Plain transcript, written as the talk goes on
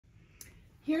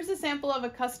Here's a sample of a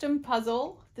custom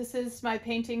puzzle. This is my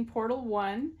painting Portal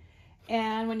 1.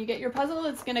 And when you get your puzzle,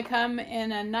 it's going to come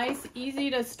in a nice,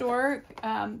 easy to store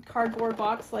cardboard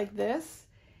box like this.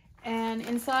 And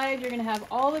inside, you're going to have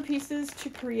all the pieces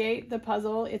to create the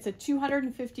puzzle. It's a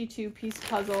 252 piece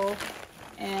puzzle,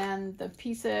 and the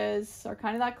pieces are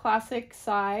kind of that classic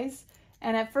size.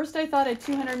 And at first I thought a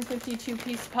 252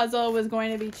 piece puzzle was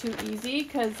going to be too easy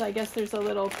because I guess there's a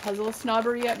little puzzle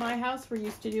snobbery at my house. We're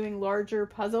used to doing larger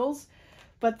puzzles.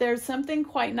 But there's something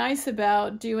quite nice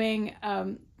about doing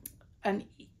a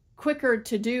quicker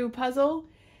to do puzzle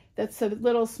that's a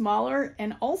little smaller.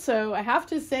 And also, I have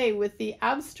to say, with the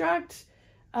abstract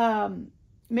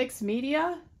mixed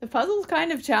media, the puzzle's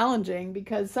kind of challenging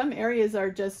because some areas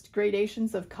are just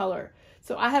gradations of color.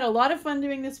 So I had a lot of fun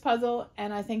doing this puzzle,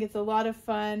 and I think it's a lot of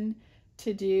fun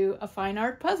to do a fine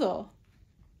art puzzle.